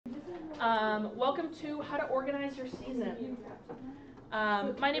Welcome to How to Organize Your Season.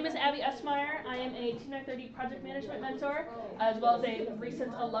 My name is Abby Esmeyer. I am a Team 930 project management mentor, as well as a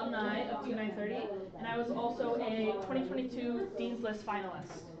recent alumni of Team 930, and I was also a 2022 Dean's List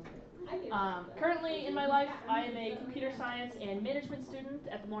finalist. Currently in my life, I am a computer science and management student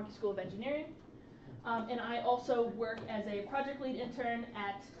at the Milwaukee School of Engineering, and I also work as a project lead intern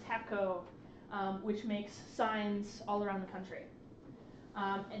at TAPCO, which makes signs all around the country.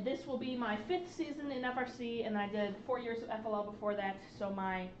 And this will be my 5th season in FRC, and I did 4 years of FLL before that, so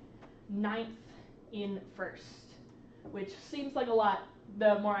my 9th in FIRST, which seems like a lot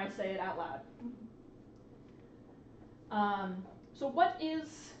the more I say it out loud. So what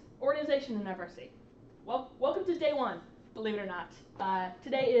is organization in FRC? Well, welcome to day 1, believe it or not.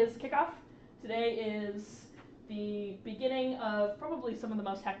 Today is kickoff. Today is the beginning of probably some of the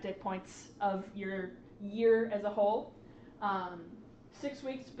most hectic points of your year as a whole. 6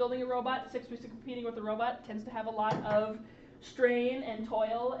 weeks building a robot, 6 weeks of competing with a robot tends to have a lot of strain and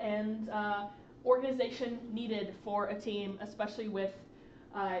toil and organization needed for a team, especially with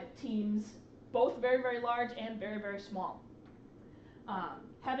teams both very, very large and very, very small.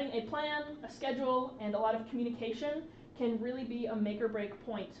 Having a plan, a schedule, and a lot of communication can really be a make or break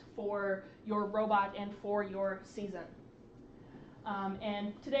point for your robot and for your season.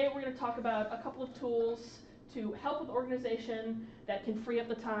 And today we're going to talk about a couple of tools to help with organization that can free up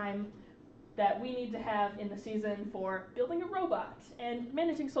the time that we need to have in the season for building a robot and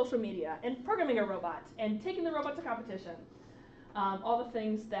managing social media and programming a robot and taking the robot to competition. All the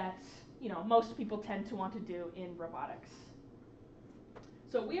things that most people tend to want to do in robotics.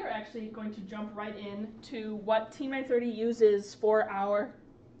 So we are actually going to jump right into what Team 930 uses for our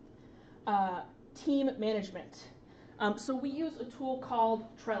team management. So we use a tool called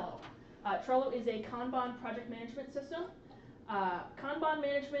Trello. Trello is a Kanban project management system. Kanban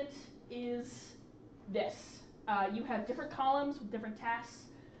management is this. You have different columns with different tasks,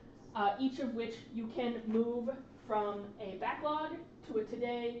 each of which you can move from a backlog to a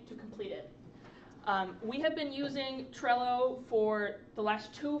today to completed. We have been using Trello for the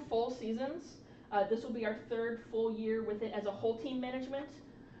last 2 full seasons. This will be our 3rd full year with it as a whole team management.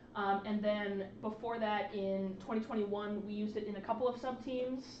 And then before that, in 2021, we used it in a couple of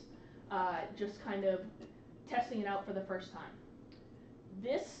sub-teams. Just kind of testing it out for the first time.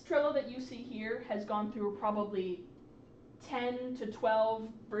 This Trello that you see here has gone through probably 10 to 12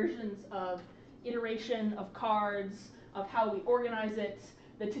 versions of iteration of cards, of how we organize it.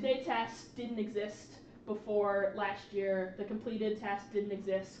 The today task didn't exist before last year. The completed task didn't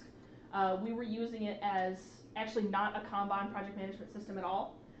exist. We were using it as actually not a Kanban project management system at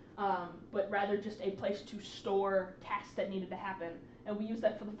all, but rather just a place to store tasks that needed to happen. And we used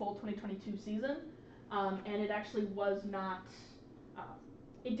that for the full 2022 season, and it actually was not,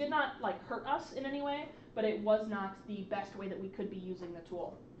 it did not hurt us in any way, but it was not the best way that we could be using the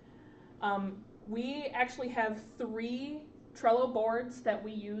tool. We actually have 3 Trello boards that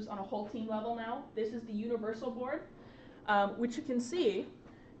we use on a whole team level now. This is the universal board, which you can see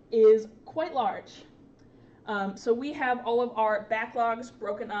is quite large. So we have all of our backlogs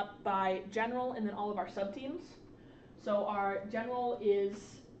broken up by general and then all of our sub-teams. So our general is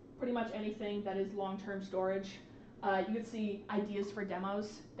pretty much anything that is long-term storage. You can see ideas for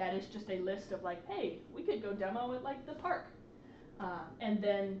demos. That is just a list of hey, we could go demo at the park. And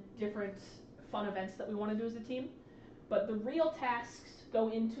then different fun events that we want to do as a team. But the real tasks go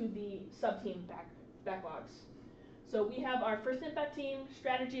into the sub-team backlogs. So we have our first impact team,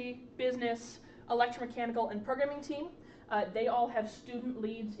 strategy, business, electromechanical, and programming team. They all have student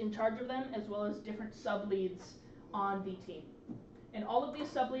leads in charge of them, as well as different sub-leads on the team. And all of these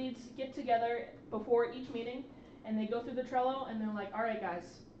sub-leads get together before each meeting, and they go through the Trello, and they're like, all right, guys,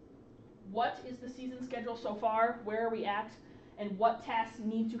 what is the season schedule so far? Where are we at? And what tasks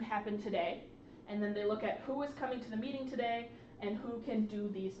need to happen today? And then they look at who is coming to the meeting today and who can do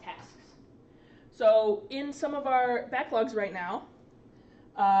these tasks. So in some of our backlogs right now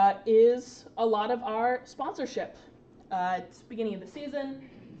is a lot of our sponsorship. It's the beginning of the season,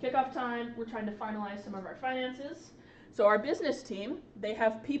 kickoff time, we're trying to finalize some of our finances. So our business team, they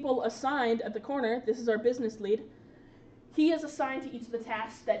have people assigned at the corner. This is our business lead. He is assigned to each of the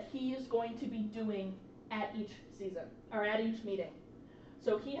tasks that he is going to be doing at each season, or at each meeting.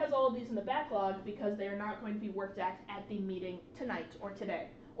 So he has all of these in the backlog because they are not going to be worked at the meeting tonight or today,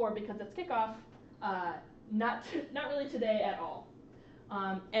 or because it's kickoff, not really today at all.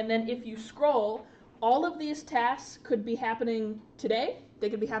 And then if you scroll, all of these tasks could be happening today, they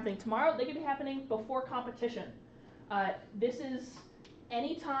could be happening tomorrow, they could be happening before competition. This is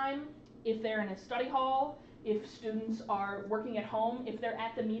any time if they're in a study hall, If students are working at home, if they're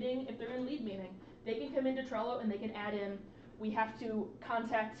at the meeting, if they're in lead meeting, they can come into Trello and they can add in, we have to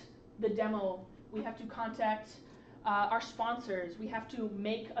contact the demo, we have to contact our sponsors, we have to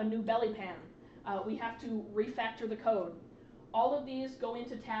make a new belly pan, we have to refactor the code. All of these go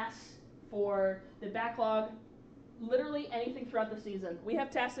into tasks for the backlog, literally anything throughout the season. We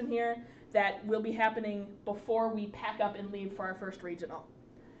have tasks in here that will be happening before we pack up and leave for our first regional.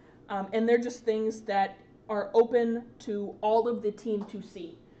 And they're just things that are open to all of the team to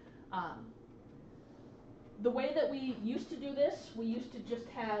see. The way that we used to do this, we used to just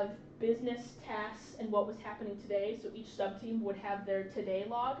have business tasks and what was happening today, so each sub-team would have their today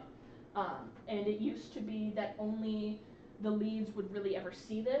log, and it used to be that only the leads would really ever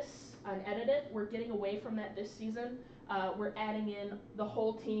see this and edit it. We're getting away from that this season. We're adding in the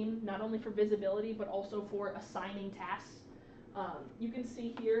whole team, not only for visibility, but also for assigning tasks. You can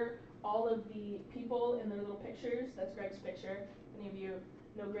see here all of the people in their little pictures. That's Greg's picture. If any of you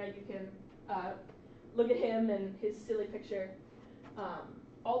know Greg, you can look at him and his silly picture.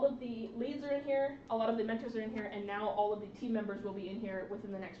 All of the leads are in here, a lot of the mentors are in here, and now all of the team members will be in here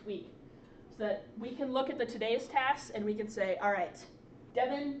within the next week. So that we can look at the today's tasks and we can say, all right,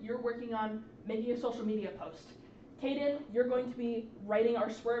 Devin, you're working on making a social media post. Kaden, you're going to be writing our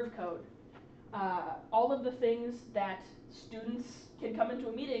swerve code. All of the things that students can come into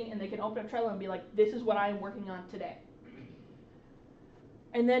a meeting and they can open up Trello and be like, this is what I'm working on today.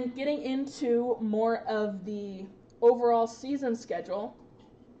 And then getting into more of the overall season schedule,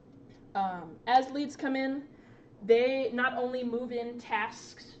 as leads come in, they not only move in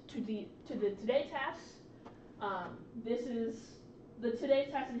tasks to the today tasks. The today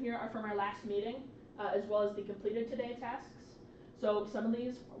tasks in here are from our last meeting, as well as the completed today tasks. So some of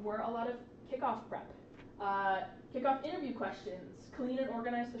these were a lot of kickoff prep, kickoff interview questions, clean and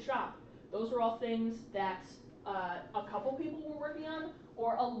organize the shop. Those were all things that a couple people were working on,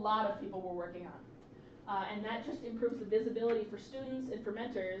 or a lot of people were working on. And that just improves the visibility for students and for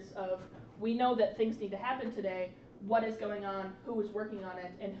mentors of, we know that things need to happen today, what is going on, who is working on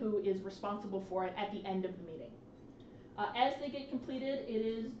it, and who is responsible for it at the end of the meeting. As they get completed, it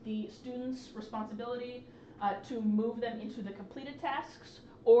is the students' responsibility to move them into the completed tasks,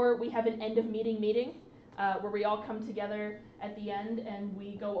 or we have an end of meeting where we all come together at the end and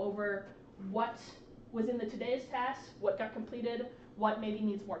we go over what was in the today's task, what got completed, what maybe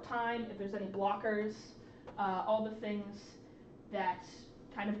needs more time, if there's any blockers, all the things that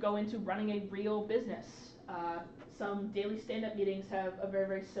kind of go into running a real business. Some daily stand-up meetings have a very,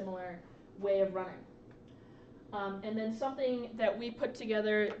 very similar way of running. And then something that we put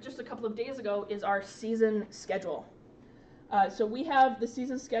together just a couple of days ago is our season schedule. So we have the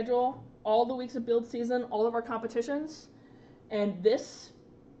season schedule, all the weeks of build season, all of our competitions, and this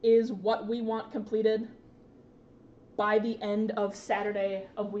is what we want completed by the end of Saturday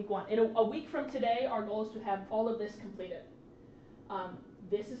of week 1. In a week from today, our goal is to have all of this completed.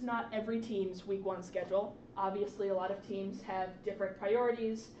 This is not every team's week 1 schedule. Obviously, a lot of teams have different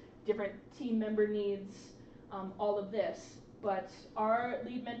priorities, different team member needs, all of this. But our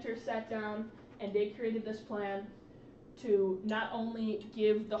lead mentors sat down and they created this plan to not only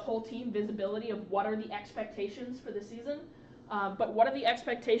give the whole team visibility of what are the expectations for the season, but what are the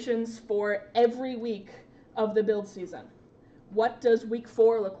expectations for every week of the build season. What does week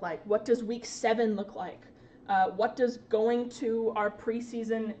 4 look like? What does week 7 look like? What does going to our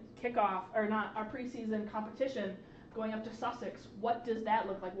preseason kickoff, or not, our preseason competition, going up to Sussex, what does that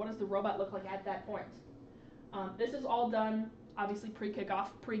look like? What does the robot look like at that point? This is all done, obviously, pre-kickoff,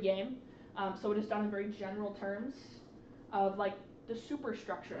 pre-game, so it is done in very general terms of, like, the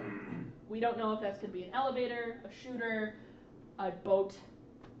superstructure. We don't know if that's going to be an elevator, a shooter, a boat,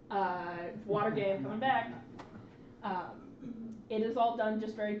 water game coming back. It is all done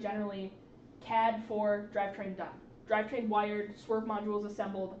just very generally. CAD for drivetrain done. Drivetrain wired, swerve modules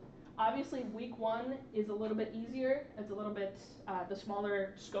assembled. Obviously, week 1 is a little bit easier. It's a little bit, the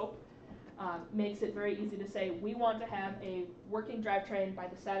smaller scope makes it very easy to say, we want to have a working drivetrain by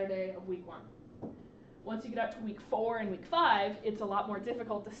the Saturday of week 1. Once you get out to week 4 and week 5, it's a lot more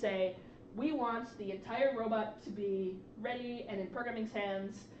difficult to say, we want the entire robot to be ready and in programming's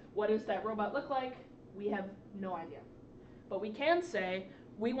hands. What does that robot look like? We have no idea. But we can say,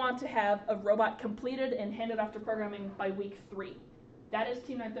 we want to have a robot completed and handed off to programming by week 3. That is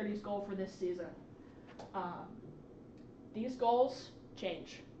Team 930's goal for this season. These goals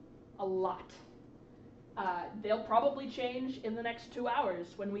change a lot. They'll probably change in the next 2 hours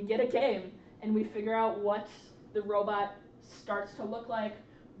when we get a game and we figure out what the robot starts to look like,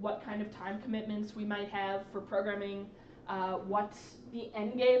 what kind of time commitments we might have for programming, what the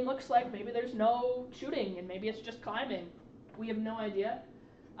end game looks like. Maybe there's no shooting and maybe it's just climbing. We have no idea.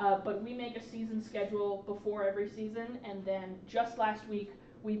 But we make a season schedule before every season, and then just last week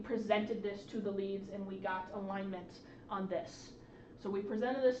we presented this to the leads and we got alignment on this. So we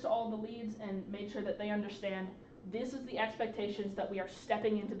presented this to all the leads and made sure that they understand this is the expectations that we are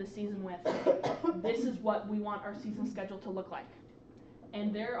stepping into the season with. This is what we want our season schedule to look like.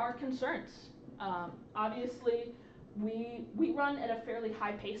 And there are concerns. Obviously, we run at a fairly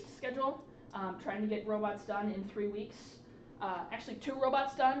high-paced schedule, trying to get robots done in 3 weeks. Actually, 2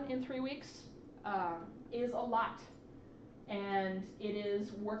 robots done in 3 weeks is a lot. And it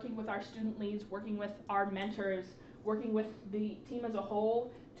is working with our student leads, working with our mentors, working with the team as a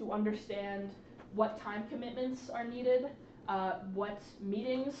whole to understand what time commitments are needed, what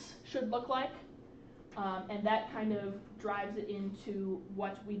meetings should look like, and that kind of drives it into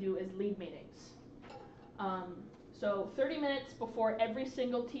what we do as lead meetings. So 30 minutes before every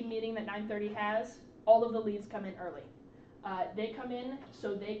single team meeting that 9:30 has, all of the leads come in early. They come in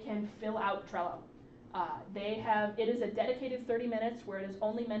so they can fill out Trello. It is a dedicated 30 minutes where it is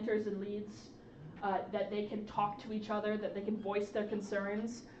only mentors and leads that they can talk to each other, that they can voice their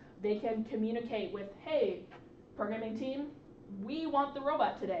concerns. They can communicate with, hey, programming team, we want the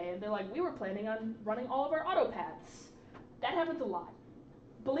robot today. And they're like, we were planning on running all of our auto paths. That happens a lot.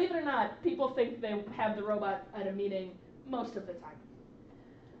 Believe it or not, people think they have the robot at a meeting most of the time.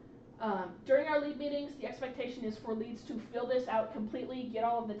 During our lead meetings, the expectation is for leads to fill this out completely, get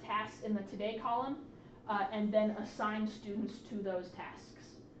all of the tasks in the today column, and then assign students to those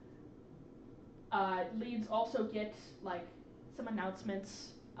tasks. Leads also get some announcements.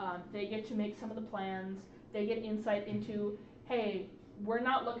 They get to make some of the plans. They get insight into, hey, we're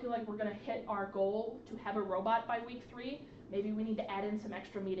not looking like we're going to hit our goal to have a robot by week 3. Maybe we need to add in some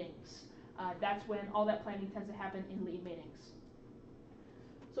extra meetings. That's when all that planning tends to happen in lead meetings.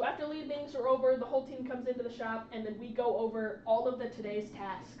 So after lead meetings are over, the whole team comes into the shop, and then we go over all of the today's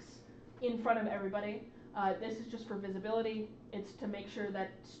tasks in front of everybody. This is just for visibility. It's to make sure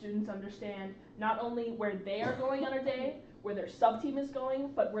that students understand not only where they are going on a day, where their sub-team is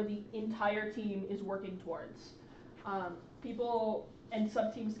going, but where the entire team is working towards. People and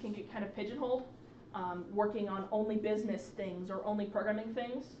sub-teams can get kind of pigeonholed, working on only business things or only programming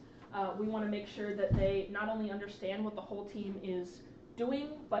things. We want to make sure that they not only understand what the whole team is doing,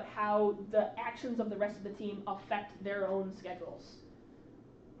 but how the actions of the rest of the team affect their own schedules.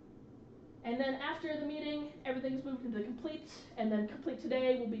 And then after the meeting, everything's moved into the complete, and then complete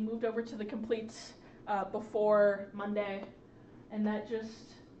today will be moved over to the complete before Monday, and that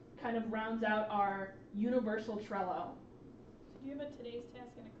just kind of rounds out our universal Trello. So do you have a today's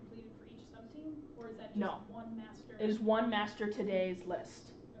task and a completed for each sub-team, or is that just one master? It is one master today's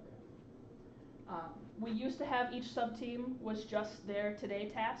list. Okay. We used to have each sub-team was just their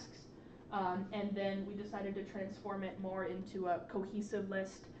today tasks, and then we decided to transform it more into a cohesive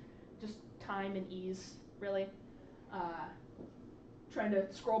list, just time and ease, really. Trying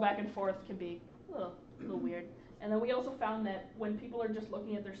to scroll back and forth can be a little weird. And then we also found that when people are just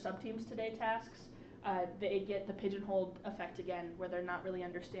looking at their sub-teams today tasks, they get the pigeonholed effect again, where they're not really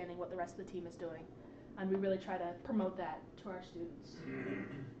understanding what the rest of the team is doing. And we really try to promote that to our students.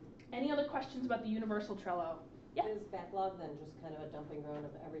 Any other questions about the universal Trello? Yeah. Is backlog then just kind of a dumping ground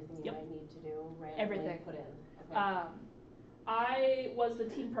of everything you might need to do, randomly Everything. Put in? Okay. I was the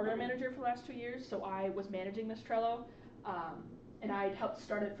team program manager for the last 2 years, so I was managing this Trello, and I helped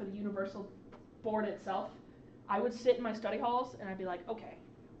start it for the universal board itself. I would sit in my study halls and I'd be like, okay,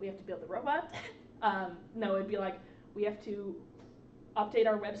 we have to build the robot. No, it'd be like, we have to update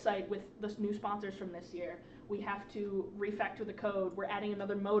our website with the new sponsors from this year. We have to refactor the code. We're adding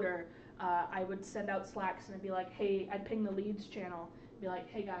another motor. I would send out Slacks and I'd be like, hey, I'd ping the leads channel, be like,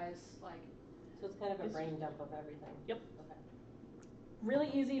 hey guys, So it's kind of a brain dump of everything. Yep. Okay.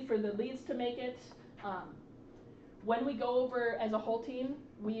 Really easy for the leads to make it. When we go over as a whole team,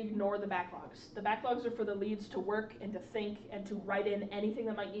 we ignore the backlogs. The backlogs are for the leads to work and to think and to write in anything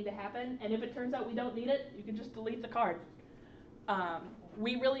that might need to happen. And if it turns out we don't need it, you can just delete the card.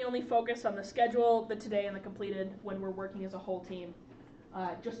 We really only focus on the schedule, the today, and the completed when we're working as a whole team.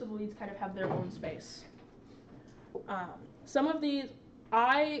 Just so the leads kind of have their own space. Some of these,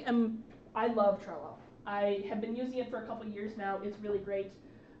 I love Trello. I have been using it for a couple years now. It's really great.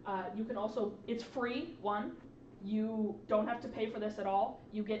 You can also, it's free, one. You don't have to pay for this at all.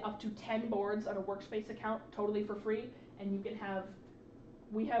 You get up to 10 boards on a workspace account totally for free, and you can have,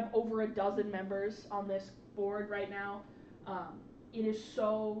 we have over a dozen members on this board right now. It is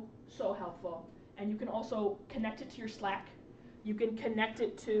so helpful. And you can also connect it to your Slack. You can connect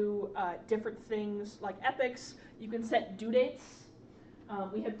it to different things like epics. You can set due dates.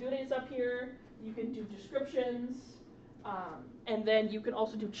 We have due dates up here. You can do descriptions. And then you can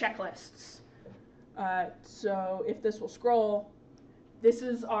also do checklists. So if this will scroll, this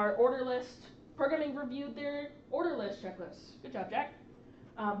is our order list. Programming reviewed their order list checklist. Good job, Jack.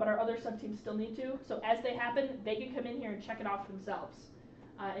 But our other sub-teams still need to. So as they happen, they can come in here and check it off themselves.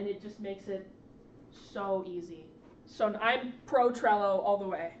 And it just makes it so easy. So I'm pro Trello all the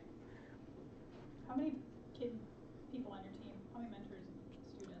way. How many people on your team? How many mentors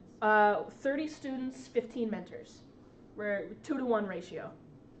and students? 30 students, 15 mentors. We're 2-to-1 ratio.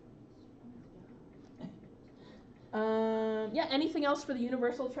 Yeah, anything else for the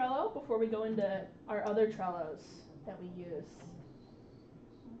universal Trello before we go into our other Trellos that we use?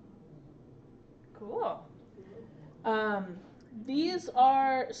 Cool. These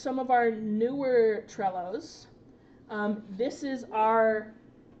are some of our newer Trellos. This is our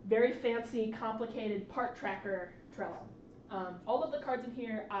very fancy, complicated part tracker Trello. All of the cards in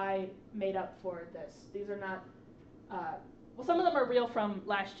here I made up for this. These are not, well, some of them are real from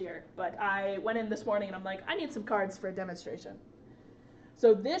last year, but I went in this morning and I'm like, I need some cards for a demonstration.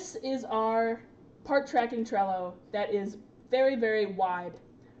 So this is our part tracking Trello that is very, very wide.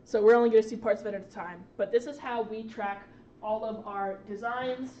 So we're only going to see parts of it at a time. But this is how we track all of our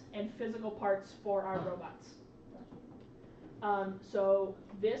designs and physical parts for our robots. So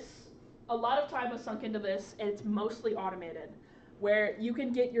this, a lot of time was sunk into this, and it's mostly automated, where you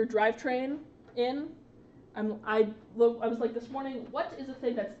can get your drivetrain in. I was like this morning, what is a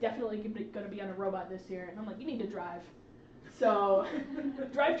thing that's definitely going to be on a robot this year? And I'm like, you need to drive. So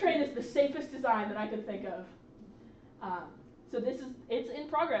drivetrain is the safest design that I could think of. So it's in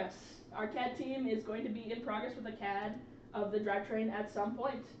progress. Our CAD team is going to be in progress with a CAD of the drivetrain at some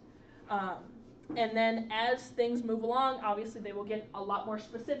point. And then as things move along, obviously they will get a lot more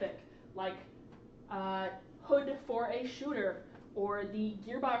specific, like hood for a shooter or the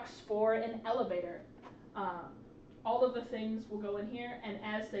gearbox for an elevator. All of the things will go in here, and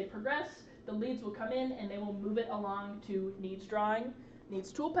as they progress, the leads will come in and they will move it along to needs drawing,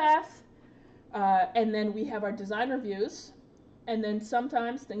 needs toolpath, and then we have our design reviews, and then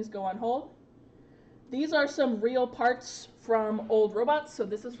sometimes things go on hold. These are some real parts from old robots. So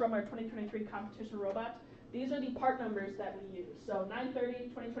this is from our 2023 competition robot. These are the part numbers that we use. So 930,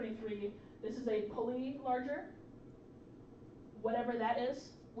 2023, this is a pulley larger. Whatever that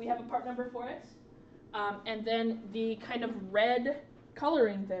is, we have a part number for it. And then the kind of red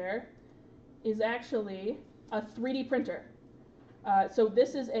coloring there is actually a 3D printer. So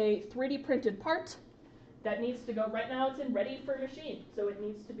this is a 3D printed part that needs to go, right now it's in ready for machine. So it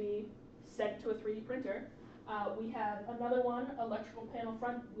needs to be sent to a 3D printer. We have another one, electrical panel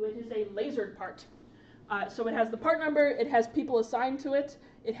front, which is a lasered part. So it has the part number, it has people assigned to it,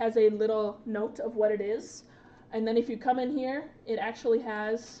 it has a little note of what it is. And then if you come in here, it actually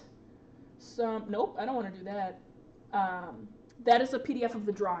has some, nope, I don't want to do that. That is a PDF of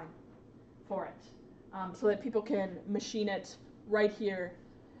the drawing for it, so that people can machine it right here.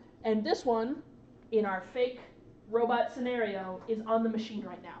 And this one, in our fake robot scenario, is on the machine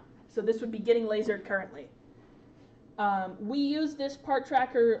right now. So this would be getting lasered currently. We used this part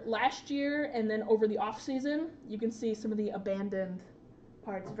tracker last year, and then over the off season, you can see some of the abandoned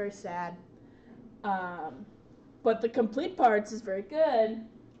parts, very sad. But the complete parts is very good.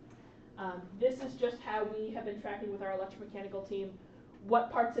 This is just how we have been tracking with our electromechanical team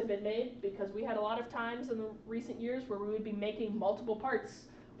what parts have been made, because we had a lot of times in the recent years where we would be making multiple parts,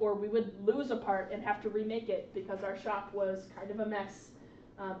 or we would lose a part and have to remake it because our shop was kind of a mess.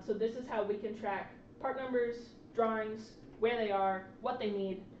 So this is how we can track part numbers, drawings, where they are, what they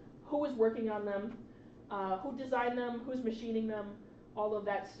need, who is working on them, who designed them, who's machining them. All of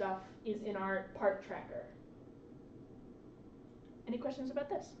that stuff is in our part tracker. Any questions about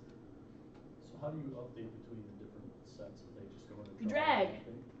this? So how do you update between the different sets? They just go in You and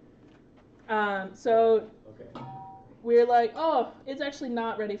drag. So okay. We're like, oh, it's actually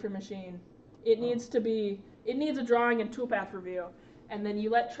not ready for machine. It needs a drawing and toolpath review. And then you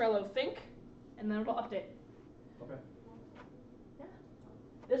let Trello think, and then it'll update. Okay. Yeah.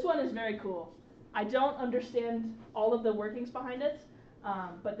 This one is very cool. I don't understand all of the workings behind it,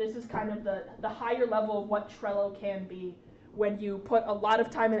 but this is kind of the higher level of what Trello can be when you put a lot of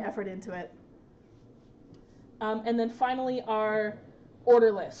time and effort into it. And then finally, our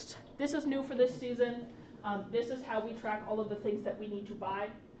order list. This is new for this season. This is how we track all of the things that we need to buy.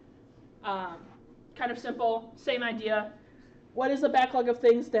 Kind of simple, same idea. What is the backlog of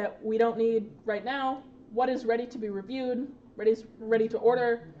things that we don't need right now? What is ready to be reviewed? Ready to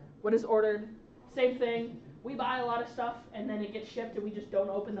order? What is ordered? Same thing. We buy a lot of stuff and then it gets shipped and we just don't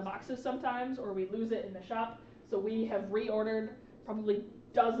open the boxes sometimes, or we lose it in the shop. So we have reordered probably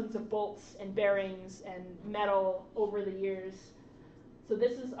dozens of bolts and bearings and metal over the years. So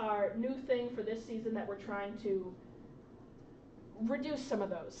this is our new thing for this season that we're trying to reduce some of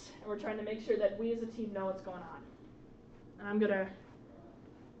those. And we're trying to make sure that we as a team know what's going on. And I'm going to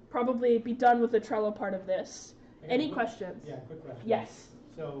probably be done with the Trello part of this. Any questions? Yeah, quick question. Yes.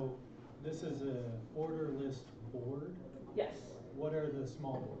 So this is a order list board. Yes. What are the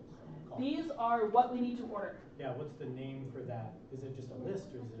small boards called? These are what we need to order. Yeah, what's the name for that? Is it just a list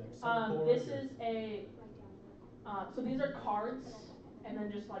or is it a subboard? This is a, so these are cards and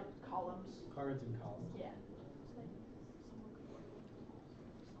then just like columns. Cards and columns. Yeah.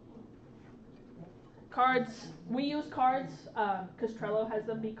 Cards, we use cards because Trello has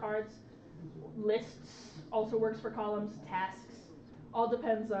them be cards. Lists also works for columns, tasks, all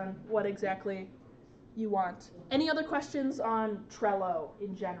depends on what exactly you want. Any other questions on Trello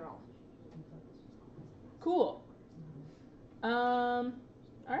in general? Cool. All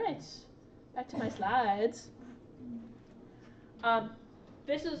right, back to my slides.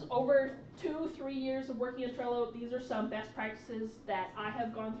 This is over 2-3 years of working at Trello. These are some best practices that I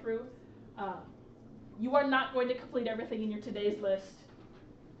have gone through. You are not going to complete everything in your today's list,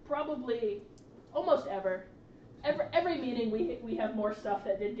 probably almost ever. Every meeting we have more stuff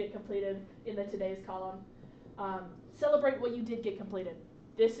that did get completed in the today's column. Celebrate what you did get completed.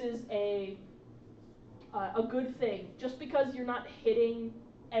 This is a good thing. Just because you're not hitting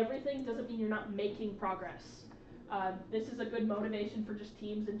everything doesn't mean you're not making progress. This is a good motivation for just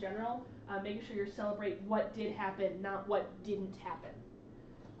teams in general, making sure you celebrate what did happen, not what didn't happen.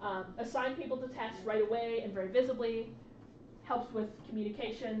 Assign people to tasks right away and very visibly, helps with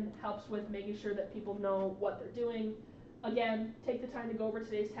communication, helps with making sure that people know what they're doing. Again, take the time to go over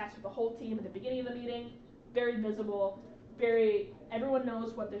today's task with the whole team at the beginning of the meeting, very visible, everyone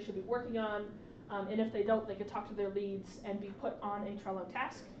knows what they should be working on, and if they don't, they can talk to their leads and be put on a Trello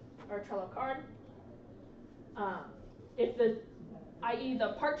task or a Trello card. I.e.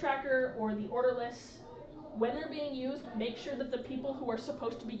 the part tracker or the order lists, when they're being used, make sure that the people who are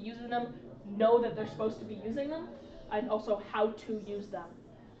supposed to be using them know that they're supposed to be using them, and also how to use them.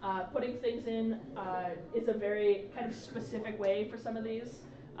 Putting things in is a very kind of specific way for some of these.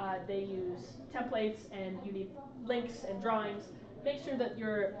 They use templates and you need links and drawings. Make sure that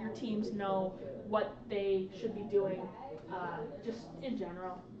your teams know what they should be doing just in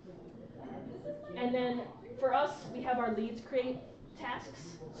general. And then for us, we have our leads create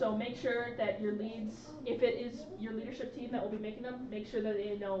tasks. So make sure that your leads, if it is your leadership team that will be making them, make sure that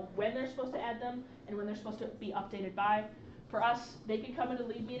they know when they're supposed to add them and when they're supposed to be updated by. For us, they can come into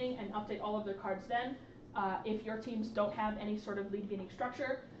lead meeting and update all of their cards then. If your teams don't have any sort of lead meeting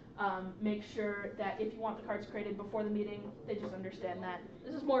structure, make sure that if you want the cards created before the meeting, they just understand that.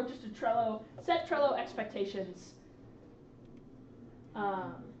 This is more of just a Trello, set Trello expectations.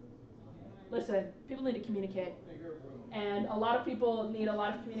 Listen, people need to communicate, and a lot of people need a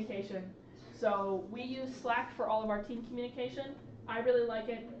lot of communication. So we use Slack for all of our team communication. I really like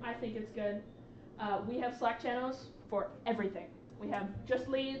it. I think it's good. We have Slack channels for everything. We have just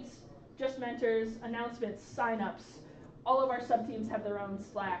leads, just mentors, announcements, signups. All of our sub-teams have their own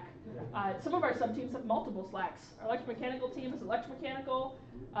Slack. Some of our sub-teams have multiple Slacks. Our electromechanical team is electromechanical,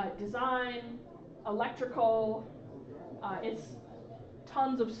 design, electrical. It's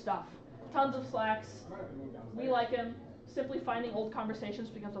tons of stuff. Tons of Slacks. We like them. Simply finding old conversations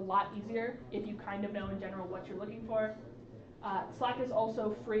becomes a lot easier if you kind of know in general what you're looking for. Slack is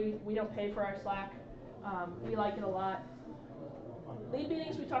also free. We don't pay for our Slack. We like it a lot. Lead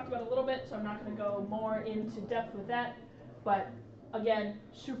meetings we talked about a little bit, so I'm not going to go more into depth with that. But again,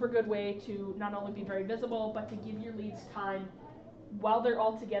 super good way to not only be very visible, but to give your leads time while they're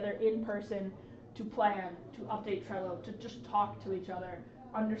all together in person to plan, to update Trello, to just talk to each other,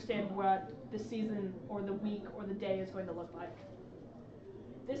 understand what the season or the week or the day is going to look like.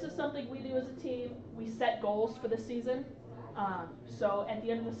 This is something we do as a team. We set goals for the season. So at the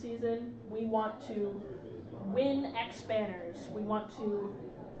end of the season, we want to win X banners. We want to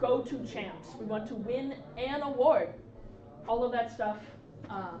go to champs. We want to win an award. All of that stuff.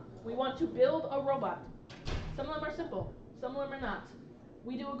 We want to build a robot. Some of them are simple. Some of them are not.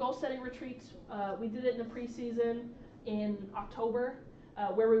 We do a goal-setting retreat. We did it in the preseason in October,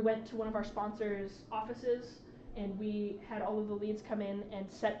 where we went to one of our sponsors' offices, and we had all of the leads come in and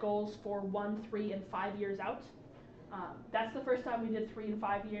set goals for 1, 3, and 5 years out. That's the first time we did 3 and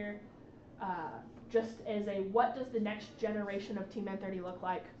 5 year, just as a what does the next generation of Team N30 look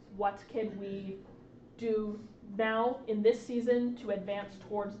like? What can we do now in this season to advance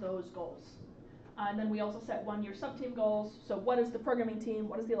towards those goals? And then we also set 1-year sub-team goals. So what is the programming team?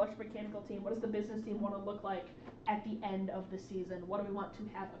 What does the electromechanical team? What does the business team want to look like at the end of the season? What do we want to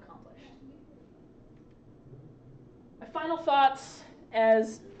have accomplished? My final thoughts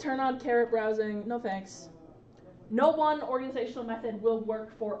as turn on carrot browsing, no thanks. No one organizational method will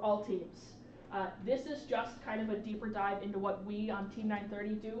work for all teams. This is just kind of a deeper dive into what we on Team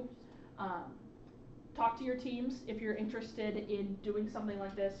 930 do. Talk to your teams if you're interested in doing something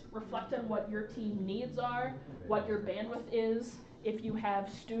like this. Reflect on what your team needs are, what your bandwidth is. If you have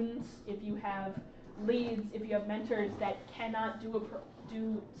students, if you have leads, if you have mentors that cannot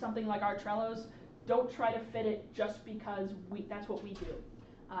do something like our Trellos, don't try to fit it just because that's what we do.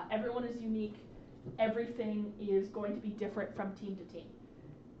 Everyone is unique. Everything is going to be different from team to team.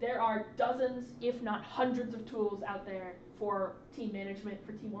 There are dozens, if not hundreds of tools out there for team management,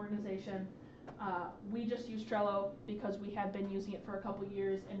 for team organization. We just use Trello because we have been using it for a couple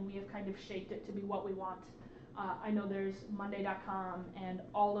years and we have kind of shaped it to be what we want. I know there's Monday.com and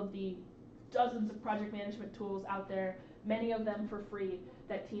all of the dozens of project management tools out there, many of them for free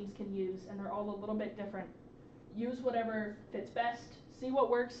that teams can use, and they're all a little bit different. Use whatever fits best, see what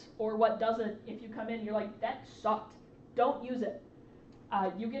works or what doesn't. If you come in and you're like, that sucked, don't use it.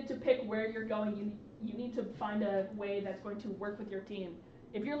 You get to pick where you're going. You need to find a way that's going to work with your team.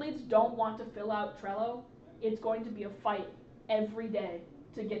 If your leads don't want to fill out Trello, it's going to be a fight every day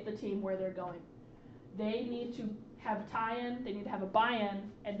to get the team where they're going. They need to have a tie-in, they need to have a buy-in,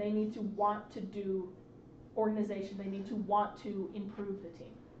 and they need to want to do organization. They need to want to improve the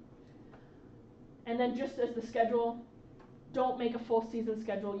team. And then just as the schedule, don't make a full season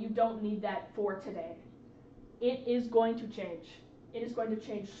schedule. You don't need that for today. It is going to change. It is going to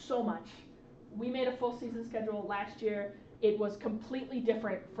change so much. We made a full season schedule last year. It was completely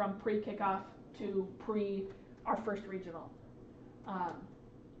different from pre-kickoff to our first regional.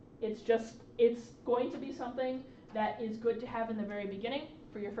 It's going to be something that is good to have in the very beginning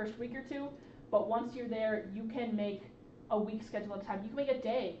for your first week or two, but once you're there, you can make a week schedule at a time. You can make a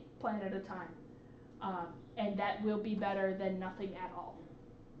day plan at a time, and that will be better than nothing at all.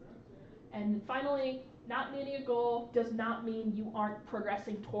 And finally, not meeting a goal does not mean you aren't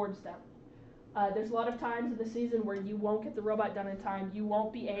progressing towards them. There's a lot of times in the season where you won't get the robot done in time. You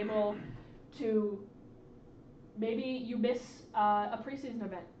won't be able to, maybe you miss a preseason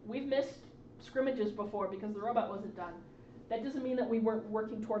event. We've missed scrimmages before because the robot wasn't done. That doesn't mean that we weren't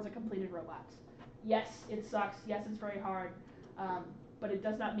working towards a completed robot. Yes, it sucks. Yes, it's very hard. But it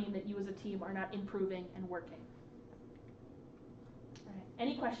does not mean that you as a team are not improving and working. All right.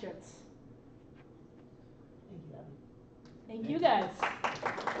 Any questions? Thank you, Abby. Thank you guys.